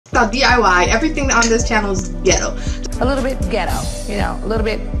all DIY. Everything on this channel is ghetto. A little bit ghetto, you know, a little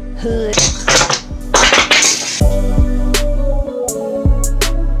bit hood.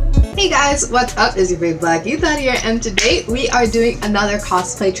 Hey guys, what's up? It's your favorite Black Youth out here, and today we are doing another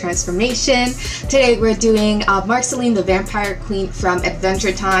cosplay transformation. Today we're doing Marceline, the Vampire Queen from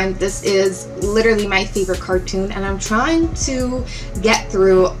Adventure Time. This is literally my favorite cartoon, and I'm trying to get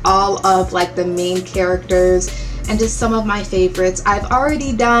through all of like the main characters and just some of my favorites. I've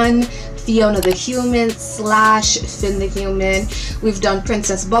already done Fiona the Human / Finn the Human. We've done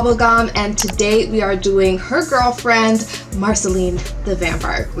Princess Bubblegum, and today we are doing her girlfriend, Marceline the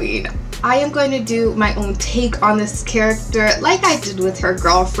Vampire Queen. I am going to do my own take on this character like I did with her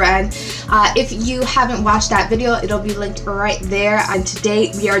girlfriend. If you haven't watched that video, it'll be linked right there. And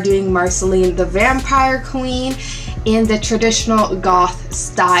today we are doing Marceline the Vampire Queen in the traditional goth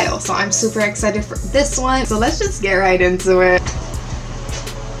style. So I'm super excited for this one. So let's just get right into it.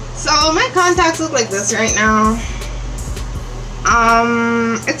 So my contacts look like this right now.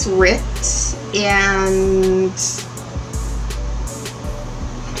 It's ripped and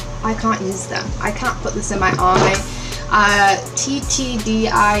I can't use them. I can't put this in my eye.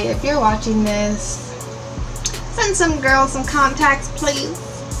 TTDI, if you're watching this, send some girls some contacts, please.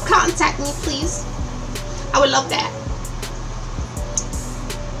 Contact me, please. I would love that.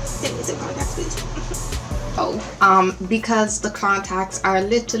 Send me some contacts, please. Oh, because the contacts are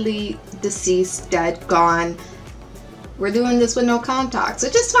literally deceased, dead, gone. We're doing this with no contacts,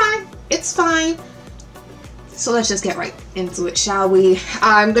 which is fine. It's fine. So let's just get right into it, shall we?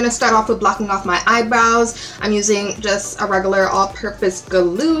 I'm gonna start off with blocking off my eyebrows. I'm using just a regular all-purpose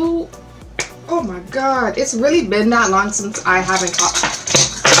glue. Oh my god, it's really been that long since I haven't caught.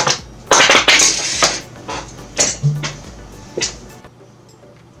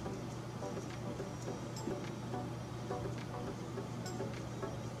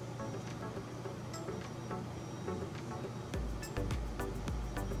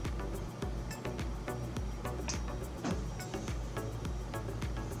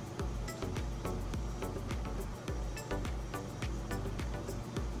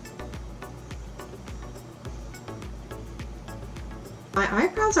 My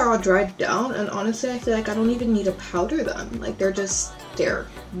eyebrows are all dried down, and honestly I feel like I don't even need to powder them. Like they're just they're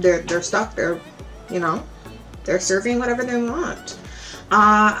stuck. They're, you know, they're serving whatever they want.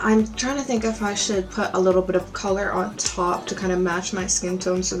 I'm trying to think if I should put a little bit of color on top to kind of match my skin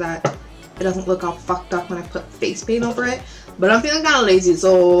tone so that it doesn't look all fucked up when I put face paint over it. But I'm feeling kind of lazy,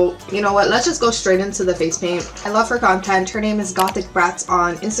 so you know what, let's just go straight into the face paint. I love her content. Her name is Gothic Brats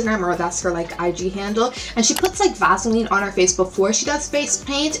on Instagram, or that's her like IG handle, and she puts like Vaseline on her face before she does face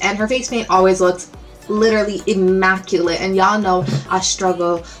paint, and her face paint always looks literally immaculate, and y'all know I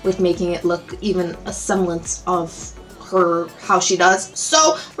struggle with making it look even a semblance of her how she does.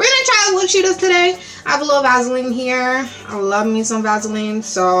 So we're gonna try out what she does today. I have a little Vaseline here. I love me some Vaseline,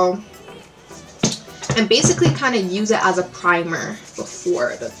 so and basically kind of use it as a primer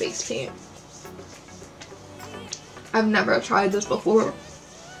before the face paint. I've never tried this before,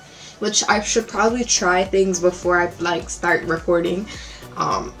 which I should probably try things before I like start recording,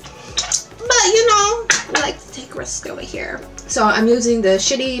 but you know, I like to take risks over here. So I'm using the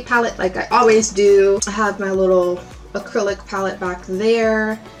shitty palette like I always do. I have my little acrylic palette back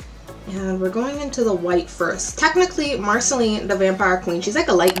there, and we're going into the white first. Technically Marceline the Vampire Queen, she's like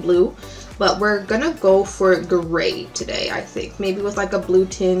a light blue, but we're gonna go for gray today, I think. Maybe with like a blue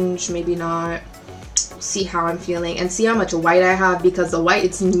tinge, maybe not. See how I'm feeling and see how much white I have, because the white,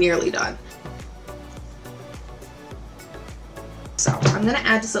 it's nearly done. So I'm gonna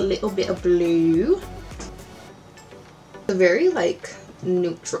add just a little bit of blue. A very like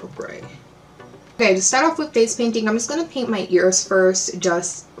neutral gray. Okay, to start off with face painting, I'm just gonna paint my ears first,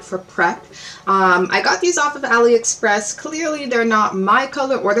 just for prep. I got these off of AliExpress. Clearly they're not my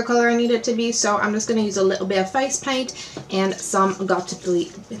color or the color I need it to be, so I'm just gonna use a little bit of face paint and some got to be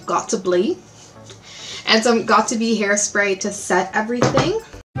hairspray to set everything.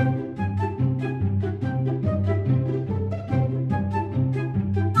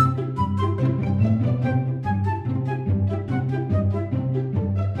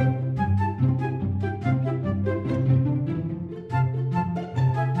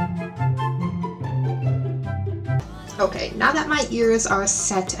 Okay, now that my ears are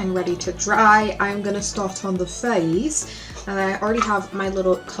set and ready to dry, I'm gonna start on the face. And I already have my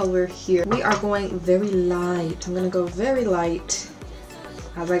little color here. We are going very light. I'm gonna go very light.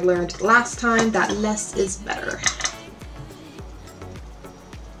 As I learned last time, that less is better.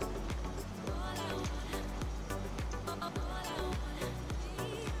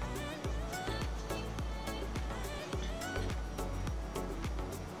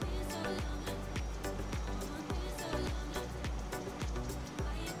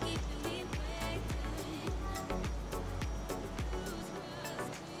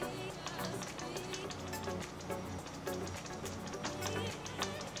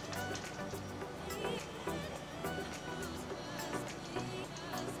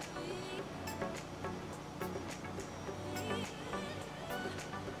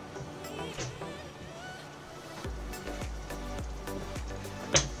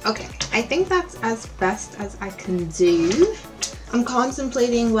 Okay, I think that's as best as I can do. I'm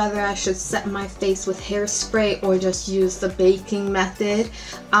contemplating whether I should set my face with hairspray or just use the baking method.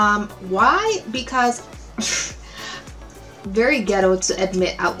 Why? Because very ghetto to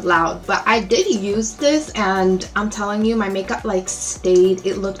admit out loud, but I did use this and I'm telling you, my makeup like stayed.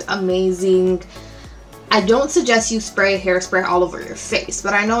 It looked amazing. I don't suggest you spray hairspray all over your face,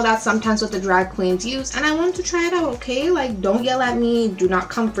 but I know that's sometimes what the drag queens use, and I wanted to try it out, okay? Like, don't yell at me, do not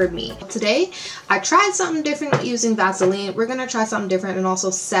come for me. Today, I tried something different using Vaseline. We're gonna try something different and also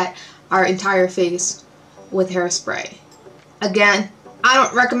set our entire face with hairspray. Again, I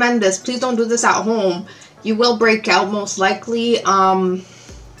don't recommend this. Please don't do this at home. You will break out most likely. But I'm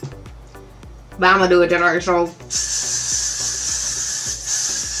gonna do it anyway, so.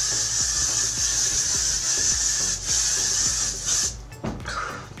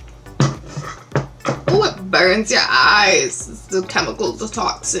 Oh, it burns your eyes. It's the chemicals, the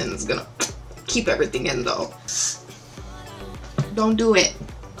toxins, gonna keep everything in though. Don't do it.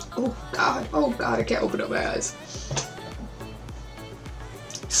 Oh God, I can't open up my eyes.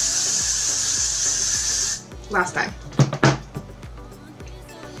 Last time.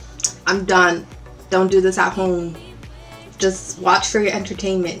 I'm done. Don't do this at home. Just watch for your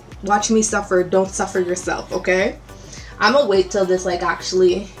entertainment. Watch me suffer. Don't suffer yourself, okay? I'm gonna wait till this like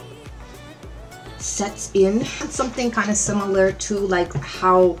actually sets in. Something kind of similar to like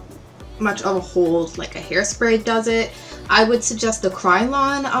how much of a hold like a hairspray does it. I would suggest the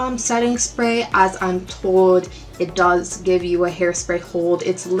Krylon setting spray, as I'm told it does give you a hairspray hold.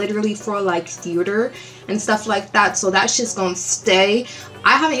 It's literally for like theater and stuff like that, so that shit's gonna stay.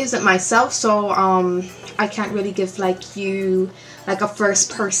 I haven't used it myself, so I can't really give like you like a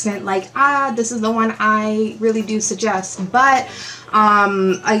first person like this is the one I really do suggest, but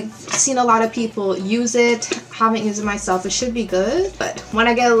I've seen a lot of people use it. Haven't used it myself. It should be good, but when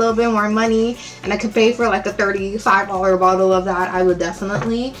I get a little bit more money and I could pay for like a $35 bottle of that, I would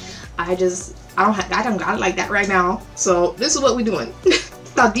definitely. I don't got it like that right now, so this is what we're doing.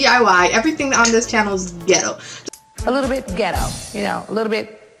 The DIY. Everything on this channel is ghetto. A little bit ghetto, you know, a little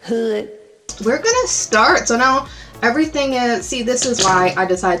bit hood. We're gonna start. So now everything is, see, this is why I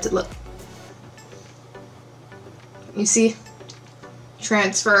decided to look. You see?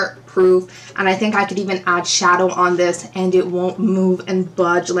 Transfer proof, and I think I could even add shadow on this and it won't move and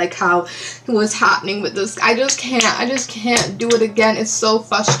budge like how it was happening with this. I just can't do it again. It's so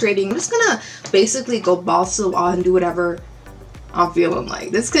frustrating. I'm just gonna basically go balls to the wall and do whatever I'm feeling like.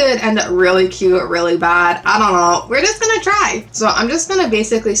 This could end up really cute or really bad. I don't know. We're just gonna try. So I'm just gonna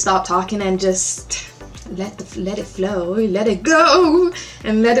basically stop talking and just let it flow, let it go,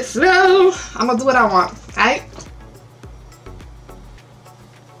 and let it flow. I'm gonna do what I want, alright?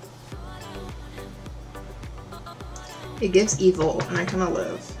 It gives evil, and I kind of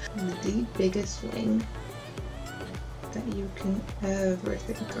live. The biggest wing that you can ever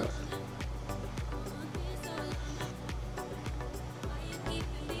think of.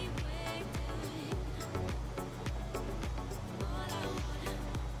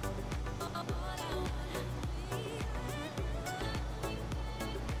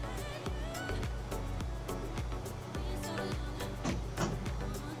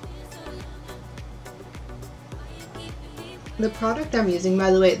 The product I'm using,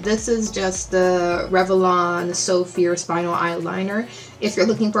 by the way, this is just the Revlon So Fierce Vinyl Eyeliner. If you're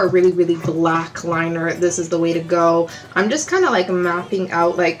looking for a really, really black liner, this is the way to go. I'm just kind of like mapping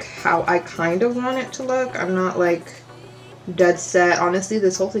out like how I kind of want it to look. I'm not like dead set. Honestly,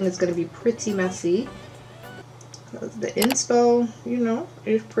 this whole thing is going to be pretty messy. The inspo, you know,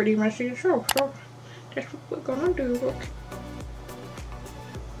 is pretty messy. So that's what we're going to do. Okay.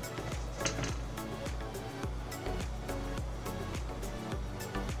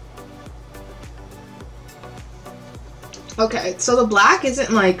 Okay, so the black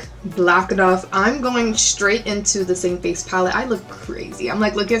isn't like black enough. I'm going straight into the same face palette. I look crazy. I'm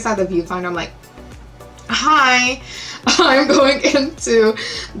like looking inside the viewfinder. I'm like, hi. I'm going into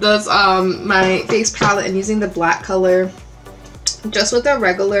this my face palette and using the black color just with a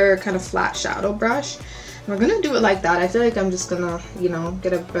regular kind of flat shadow brush. We're gonna do it like that. I feel like I'm just gonna, you know,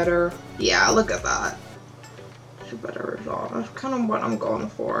 get a better, yeah, look at that. A better result. That's kind of what I'm going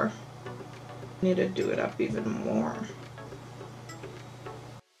for. Need to do it up even more.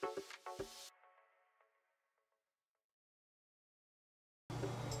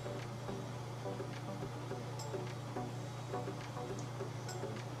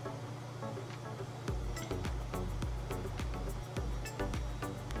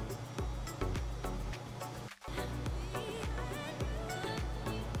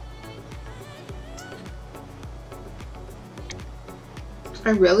 I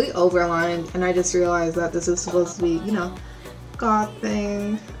really overlined, and I just realized that this is supposed to be, you know, goth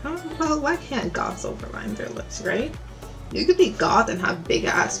thing. Well, why can't goths overline their lips, right? You could be goth and have big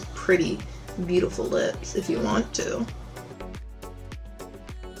ass, pretty, beautiful lips if you want to.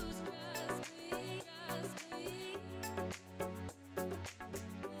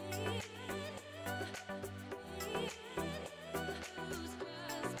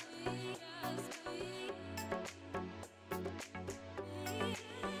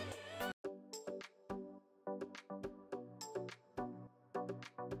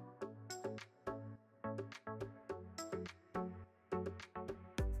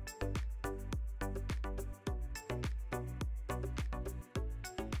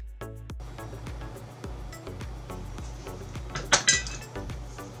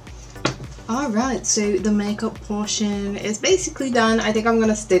 Alright, so the makeup portion is basically done. I think I'm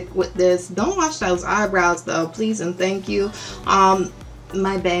gonna stick with this. Don't wash those eyebrows though, please and thank you.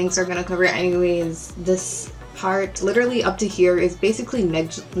 My bangs are gonna cover it anyways. This part, literally up to here, is basically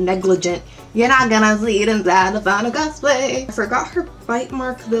negligent. You're not gonna see it inside of a cosplay. I forgot her bite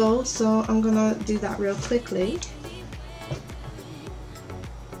mark though, so I'm gonna do that real quickly.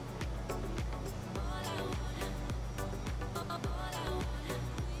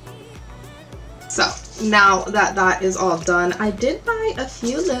 So now that that is all done, I did buy a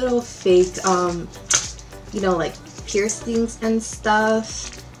few little fake, you know, like piercings and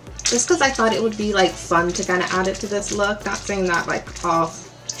stuff, just because I thought it would be like fun to kind of add it to this look. Not saying that like all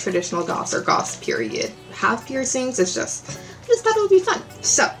traditional goths or goths period have piercings, it's just, I just thought it would be fun.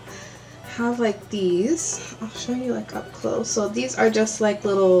 So have like these, I'll show you like up close. So these are just like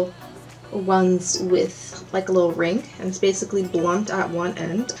little ones with like a little ring, and it's basically blunt at one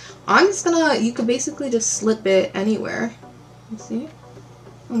end. I'm just gonna, you could basically just slip it anywhere. You see?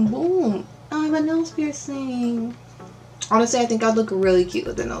 And boom! I have a nose piercing. Honestly, I think I'd look really cute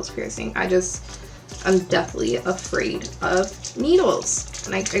with a nose piercing. I'm deathly afraid of needles,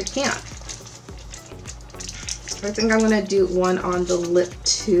 and I can't. I think I'm gonna do one on the lip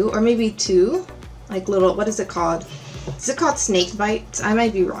too, or maybe two, like little, what is it called? Is it called snake bites? I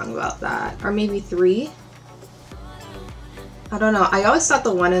might be wrong about that. Or maybe three. I don't know. I always thought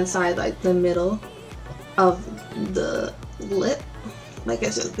the one inside like the middle of the lip, like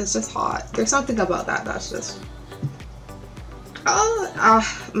it's just hot. There's something about that that's just,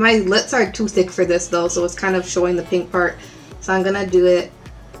 my lips are too thick for this though, so it's kind of showing the pink part. So I'm gonna do it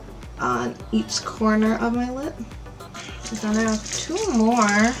on each corner of my lip. Then I have two more.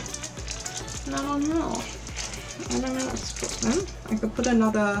 And I don't know. I don't know what's put them. I could put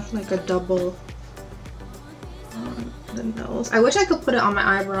another, like a double on the nose. I wish I could put it on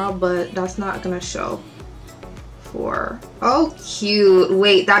my eyebrow, but that's not gonna show for, oh cute.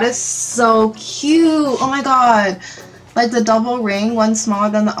 Wait, that is so cute. Oh my god. Like the double ring, one smaller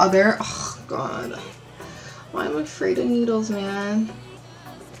than the other. Oh god. Why am I afraid of needles, man?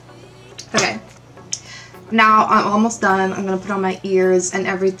 Okay. Now I'm almost done. I'm gonna put on my ears and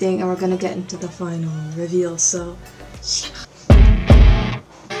everything, and we're gonna get into the final reveal. So, yeah.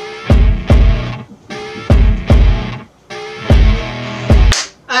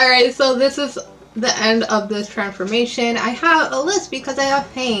 Alright, so this is the end of this transformation. I have a list because I have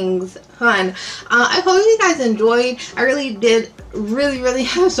things fun. I hope you guys enjoyed. I really did really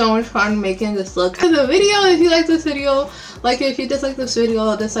have so much fun making this look. The video, if you like this video, like it. If you dislike this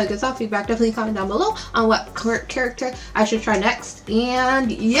video, dislike this off feedback, definitely comment down below on what character I should try next.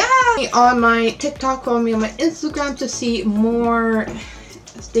 And yeah, on my TikTok, follow me on my Instagram to see more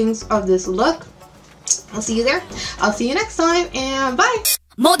things of this look. I'll see you there. I'll see you next time, and bye.